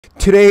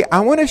Today,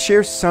 I want to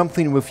share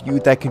something with you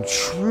that can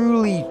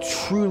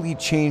truly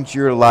change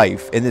your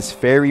life in this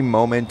very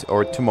moment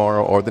or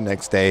tomorrow or the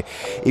next day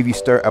if you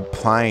start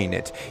applying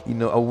it.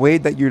 A way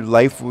that your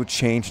life will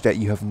change that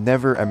you have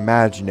never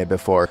imagined it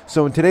before.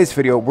 So in today's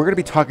video, we're going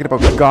to be talking about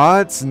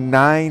God's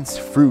 9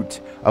 fruit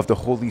of the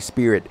Holy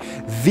Spirit.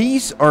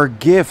 These are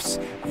gifts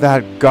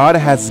that God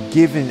has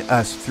given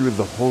us through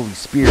the Holy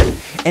Spirit.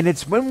 And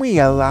it's when we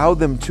allow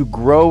them to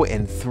grow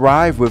and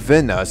thrive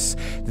within us,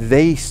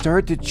 they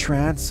start to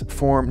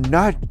transform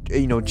not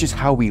just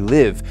how we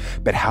live,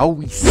 but how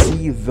we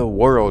see the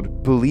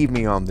world. Believe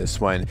me on this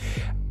one.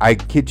 I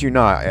kid you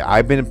not,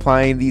 I've been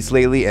applying these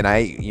lately, and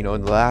in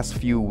the last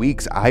few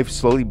weeks, I've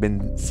slowly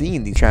been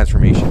seeing these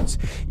transformations,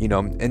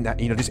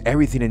 and just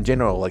everything in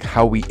general, like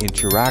how we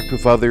interact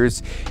with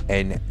others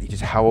and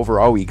just how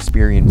overall we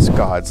experience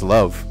God's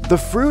love. The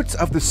fruits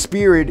of the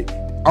Spirit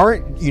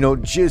aren't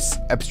just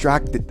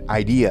abstracted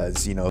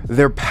ideas.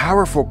 They're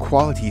powerful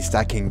qualities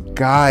that can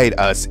guide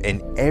us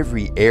in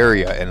every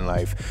area in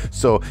life.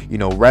 So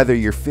whether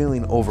you're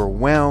feeling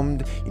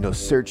overwhelmed,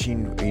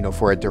 searching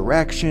for a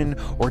direction,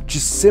 or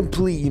just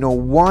simply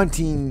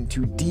wanting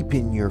to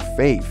deepen your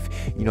faith,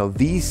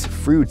 these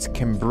fruits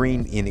can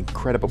bring an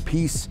incredible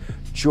peace,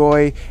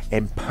 joy,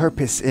 and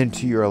purpose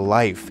into your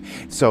life.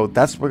 So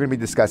that's what we're going to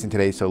be discussing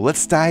today. So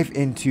let's dive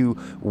into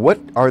what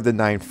are the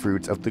 9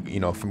 fruits of the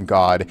from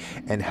God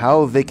and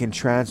how they can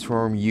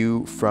transform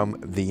you from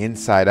the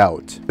inside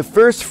out. The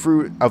first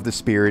fruit of the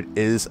Spirit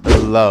is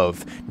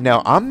love.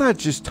 Now, I'm not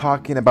just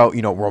talking about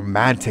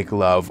romantic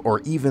love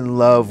or even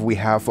love we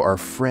have for our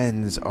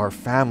friends, our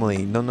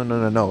family.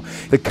 No.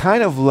 The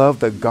kind of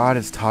love that God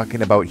is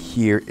talking about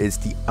here is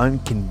the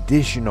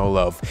unconditional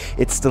love.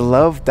 It's the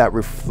love that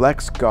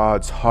reflects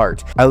God's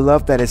heart. A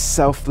love that is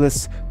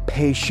selfless,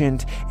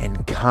 patient,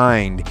 and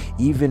kind,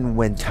 even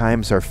when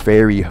times are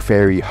very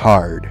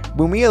hard.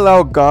 When we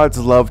allow God's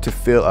love to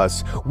fill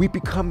us, we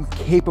become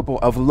capable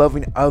of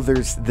loving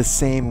others the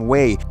same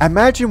way.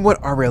 Imagine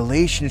what our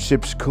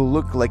relationships could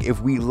look like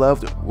if we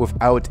loved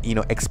without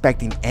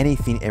expecting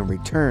anything in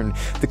return.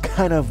 The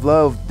kind of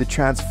love that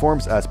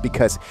transforms us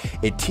because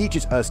it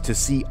teaches us to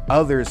see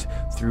others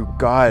through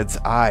God's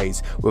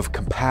eyes with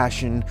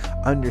compassion,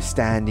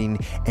 understanding,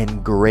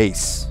 and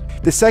grace.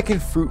 The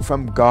second fruit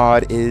from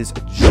God is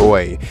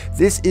joy.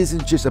 This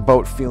isn't just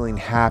about feeling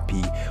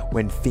happy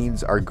when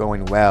things are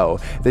going well.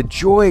 The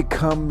joy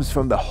comes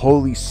from the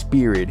Holy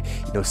Spirit,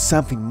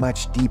 something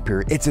much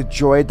deeper. It's a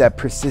joy that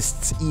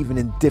persists even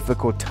in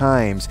difficult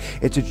times.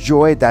 It's a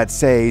joy that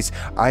says,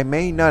 I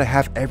may not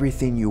have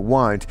everything you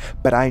want,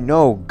 but I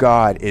know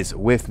God is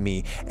with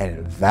me,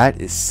 and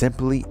that is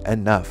simply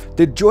enough.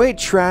 The joy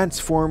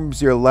transforms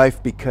your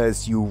life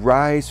because you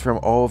rise from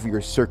all of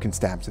your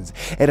circumstances.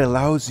 It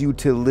allows you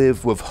to live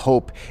with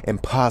hope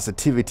and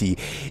positivity.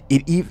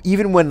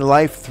 Even when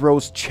life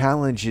throws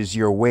challenges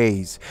your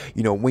ways,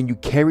 when you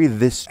carry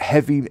this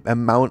heavy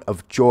amount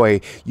of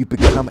joy, you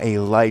become a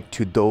light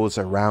to those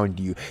around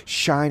you,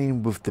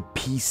 shining with the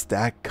peace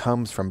that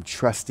comes from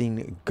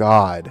trusting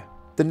God.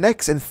 The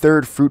next and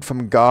third fruit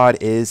from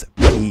God is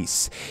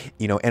peace.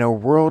 In a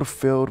world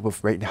filled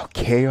with right now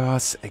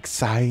chaos,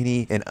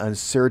 anxiety, and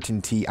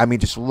uncertainty,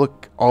 just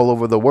look all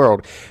over the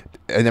world.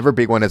 Another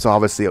big one is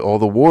obviously all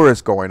the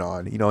wars going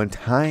on. In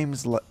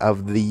times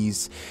of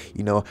these,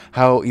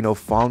 how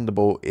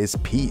vulnerable is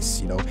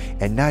peace,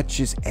 and not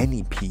just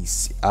any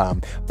peace,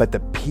 but the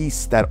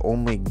peace that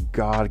only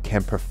God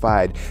can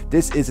provide.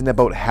 This isn't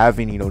about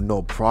having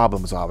no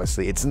problems.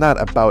 Obviously, it's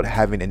not about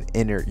having an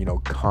inner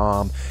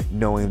calm,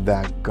 knowing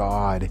that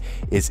God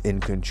is in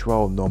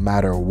control no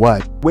matter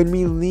what. When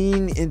we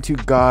lean into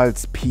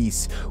God's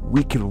peace,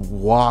 we can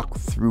walk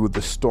through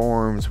the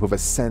storms with a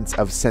sense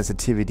of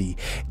sensitivity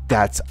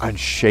that's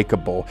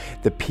unshakable.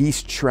 The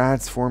peace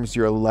transforms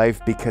your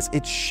life because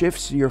it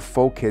shifts your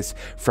focus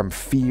from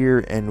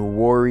fear and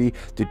worry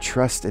to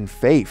trust and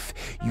faith.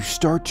 You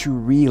start to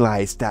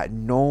realize that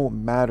no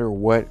matter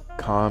what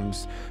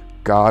comes,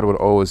 God will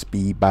always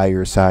be by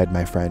your side,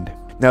 my friend.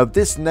 Now,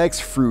 this next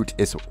fruit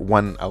is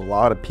one a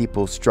lot of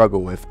people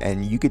struggle with,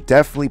 and you could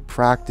definitely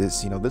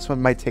practice. This one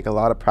might take a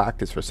lot of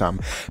practice for some,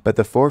 but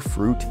the fourth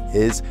fruit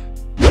is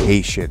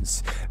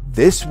patience.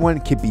 This one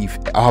can be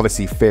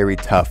obviously very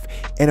tough.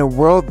 In a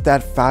world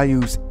that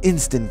values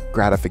instant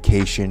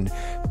gratification,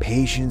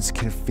 patience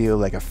can feel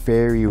like a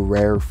very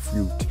rare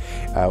fruit.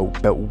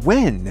 But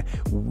when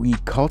we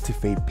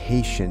cultivate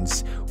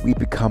patience, we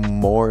become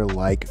more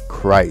like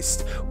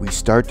Christ. We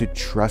start to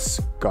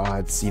trust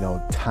God's,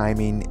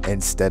 timing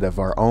instead of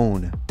our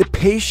own. The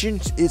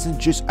patience isn't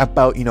just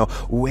about,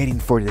 waiting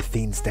for the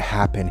things to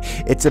happen.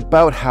 It's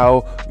about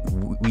how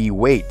we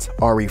wait.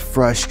 Are we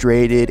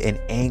frustrated and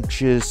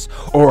anxious,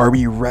 or are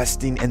we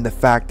resting in the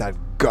fact that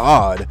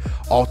God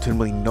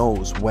ultimately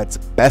knows what's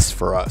best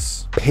for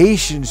us?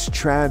 Patience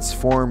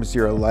transforms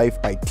your life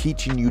by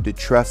teaching you to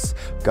trust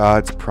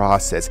God's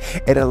process.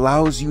 It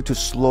allows you to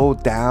slow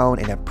down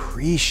and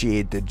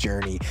appreciate the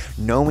journey,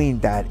 knowing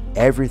that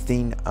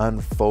everything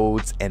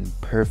unfolds in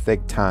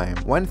perfect time.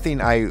 One thing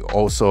I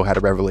also had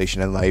a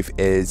revelation in life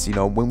is,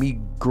 when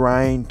we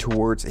grind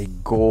towards a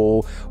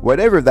goal,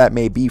 whatever that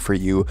may be for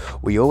you,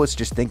 we always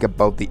just think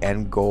about the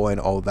end goal and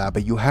all that,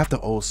 but you have to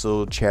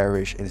also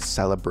cherish and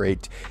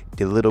celebrate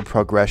the little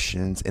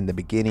progressions in the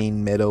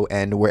beginning, middle,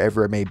 and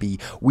wherever it may be.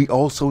 We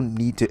also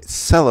need to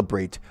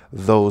celebrate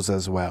those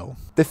as well.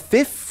 The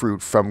fifth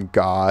fruit from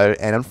God,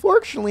 and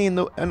unfortunately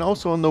and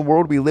also in the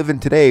world we live in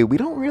today, we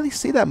don't really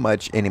see that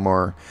much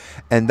anymore.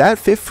 And that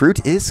fifth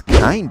fruit is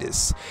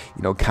kindness.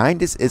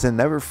 Kindness is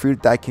another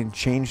fruit that can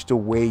change the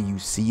way you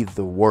see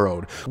the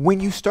world.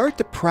 When you start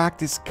to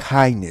practice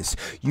kindness,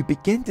 you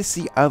begin to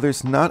see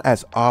others not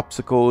as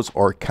obstacles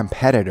or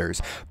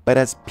competitors, but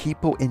as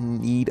people in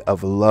need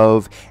of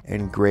love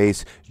and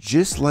grace,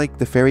 just like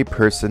the fairy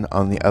person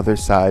on the other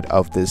side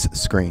of this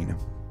screen.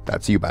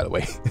 That's you, by the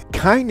way.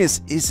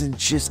 Kindness isn't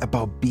just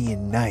about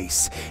being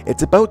nice.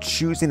 It's about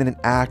choosing an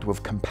act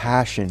with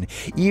compassion,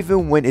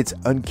 even when it's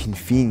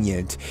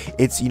inconvenient.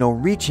 It's,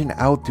 reaching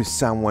out to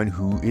someone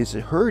who is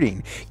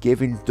hurting,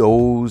 giving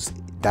those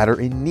that are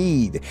in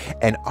need,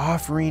 and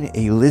offering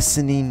a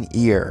listening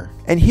ear.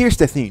 And here's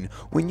the thing,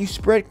 when you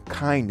spread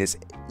kindness,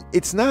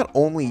 it's not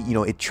only,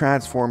 it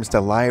transforms the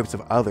lives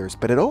of others,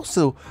 but it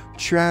also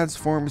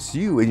transforms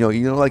you.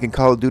 Like in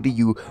Call of Duty,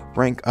 you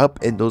rank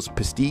up in those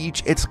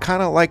prestige. It's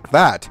kind of like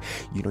that.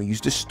 You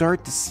just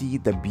start to see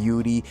the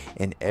beauty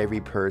in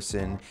every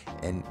person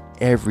and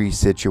every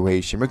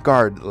situation,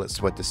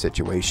 regardless what the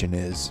situation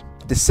is.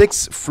 The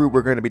sixth fruit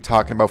we're going to be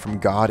talking about from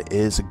God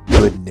is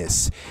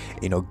goodness.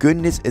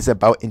 Goodness is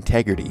about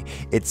integrity.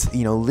 It's,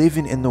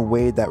 living in the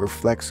way that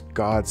reflects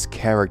God's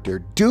character,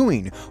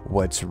 doing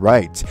what's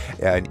right.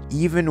 And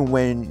even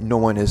when no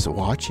one is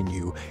watching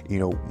you,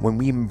 when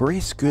we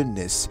embrace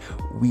goodness,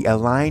 we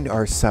align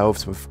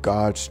ourselves with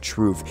God's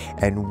truth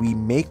and we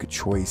make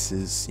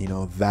choices,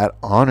 that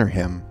honor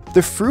Him.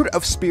 The fruit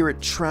of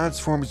spirit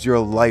transforms your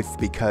life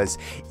because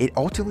it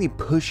ultimately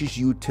pushes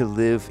you to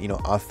live,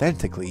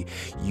 authentically.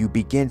 You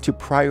begin to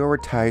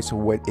prioritize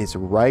what is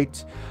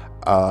right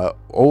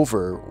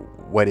over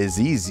what is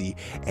easy,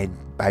 and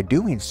by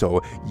doing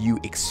so, you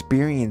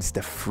experience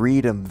the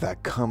freedom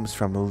that comes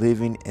from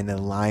living in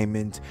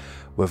alignment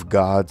with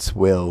God's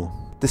will.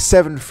 The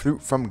seventh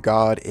fruit from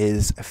God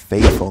is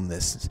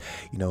faithfulness.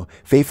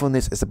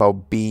 Faithfulness is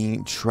about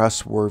being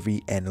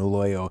trustworthy and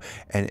loyal,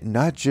 and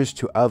not just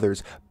to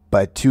others,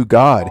 but to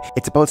God.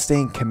 It's about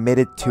staying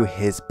committed to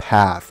His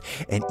path.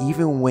 And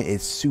even when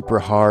it's super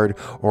hard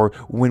or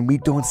when we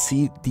don't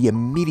see the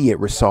immediate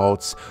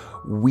results,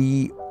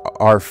 we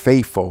are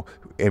faithful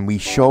and we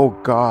show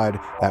God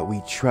that we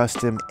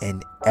trust Him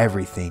in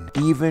everything.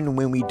 Even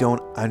when we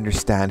don't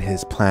understand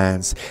His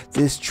plans,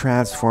 this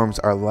transforms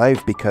our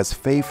life because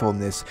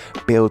faithfulness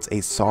builds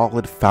a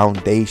solid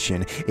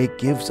foundation. It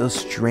gives us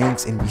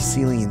strength and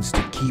resilience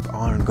to keep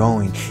on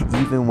going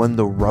even when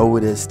the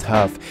road is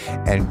tough.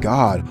 And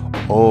God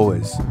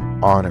always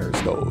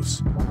honors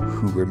those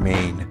who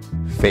remain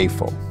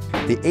faithful.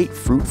 The eighth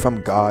fruit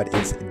from God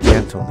is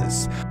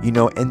gentleness.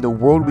 In the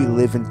world we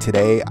live in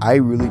today, I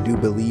really do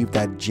believe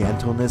that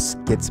gentleness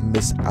gets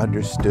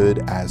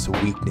misunderstood as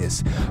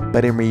weakness,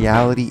 but in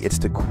reality, it's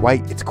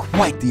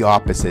quite the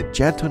opposite.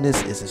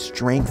 Gentleness is a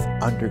strength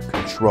under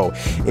control.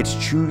 It's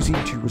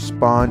choosing to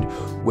respond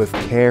with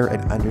care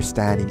and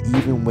understanding,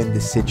 even when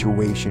the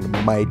situation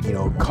might,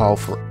 call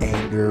for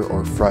anger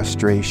or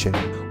frustration.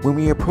 When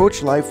we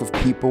approach life with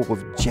people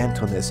with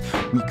gentleness,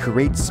 we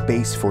create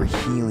space for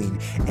healing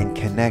and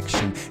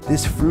connection.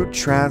 This fruit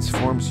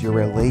transforms your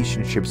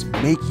relationships,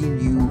 making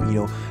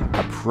you,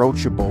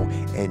 approachable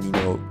and,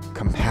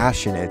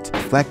 compassionate,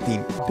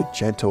 reflecting the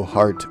gentle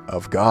heart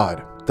of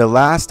God. The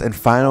last and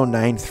final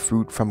ninth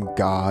fruit from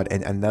God,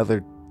 and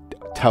another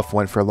tough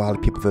one for a lot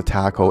of people to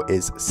tackle,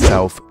 is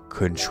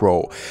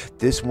self-control.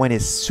 This one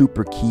is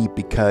super key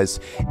because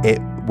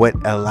what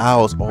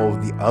allows all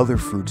of the other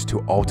fruits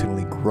to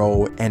ultimately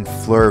grow and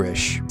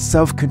flourish.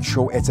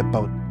 Self-control is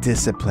about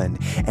discipline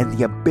and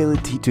the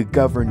ability to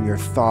govern your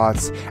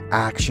thoughts,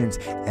 actions,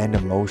 and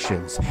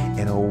emotions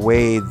in a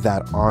way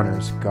that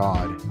honors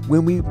God.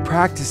 When we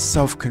practice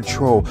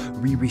self-control,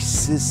 we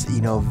resist,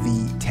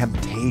 the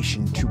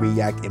temptation to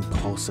react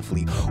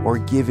impulsively or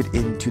give it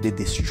into the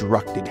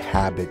destructive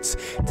habits.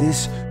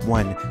 This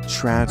one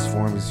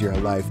transforms your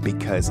life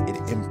because it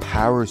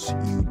empowers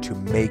you to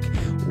make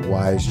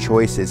wise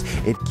choices.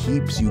 It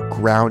keeps you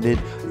grounded,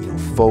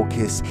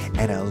 focused,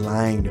 and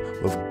aligned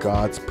with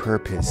God's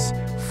purpose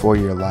for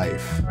your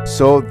life.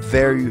 So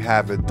there you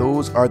have it.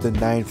 Those are the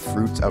 9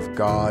 fruits of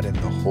God and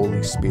the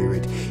Holy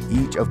Spirit.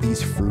 Each of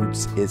these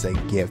fruits is a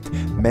gift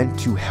meant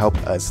to help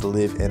us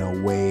live in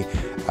a way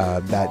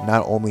that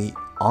not only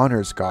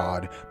honors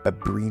God, but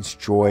brings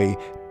joy,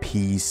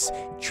 peace,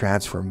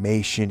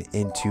 transformation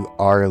into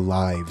our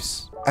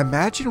lives.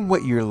 Imagine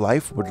what your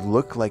life would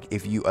look like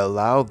if you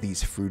allow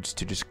these fruits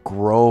to just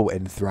grow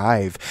and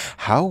thrive.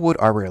 How would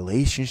our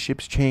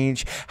relationships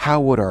change?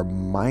 How would our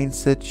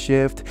mindset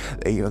shift?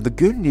 The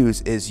good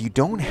news is you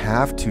don't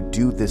have to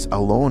do this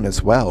alone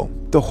as well.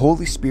 The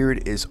Holy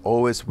Spirit is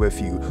always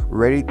with you,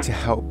 ready to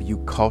help you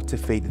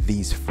cultivate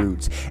these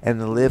fruits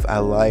and live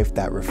a life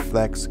that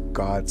reflects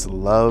God's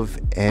love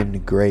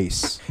and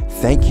grace.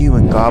 Thank you,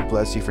 and God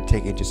bless you for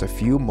taking just a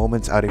few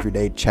moments out of your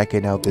day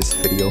checking out this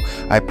video.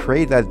 I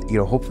pray that,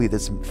 hopefully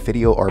this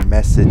video or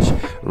message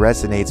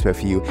resonates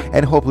with you,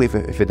 and hopefully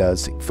if it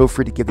does, feel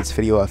free to give this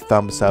video a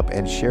thumbs up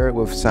and share it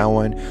with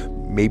someone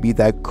maybe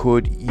that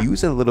could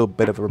use a little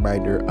bit of a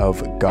reminder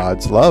of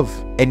God's love.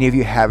 And if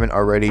you haven't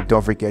already,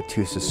 don't forget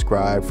to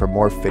subscribe for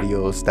more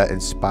videos that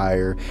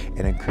inspire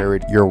and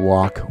encourage your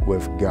walk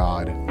with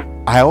God.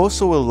 I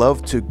also would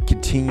love to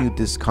continue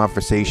this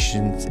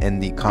conversation in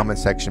the comment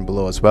section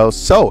below as well.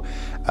 So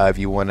if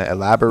you want to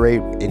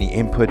elaborate, any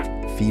input,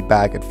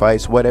 feedback,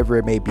 advice, whatever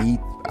it may be,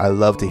 I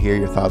love to hear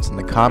your thoughts in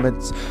the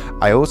comments.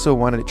 I also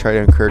wanted to try to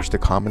encourage the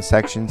comment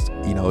sections,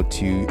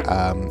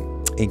 to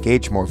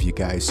engage more with you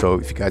guys. So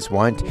if you guys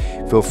want,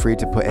 feel free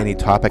to put any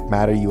topic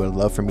matter you would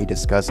love for me to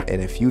discuss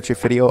in a future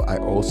video. I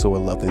also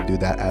would love to do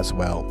that as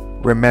well.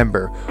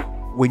 Remember,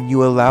 when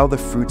you allow the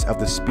fruits of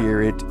the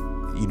Spirit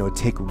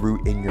take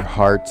root in your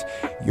heart,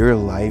 your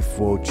life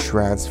will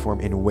transform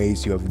in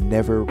ways you have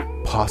never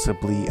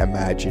possibly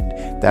imagined.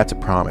 That's a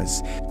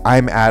promise.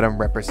 I'm Adam,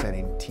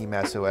 representing Team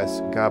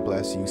S.O.S. God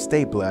bless you.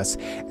 Stay blessed.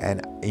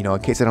 And, in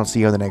case I don't see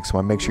you on the next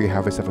one, make sure you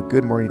have yourself a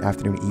good morning,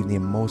 afternoon, evening,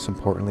 and most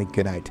importantly,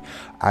 good night.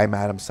 I'm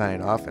Adam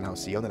signing off, and I'll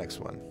see you on the next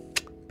one.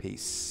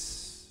 Peace.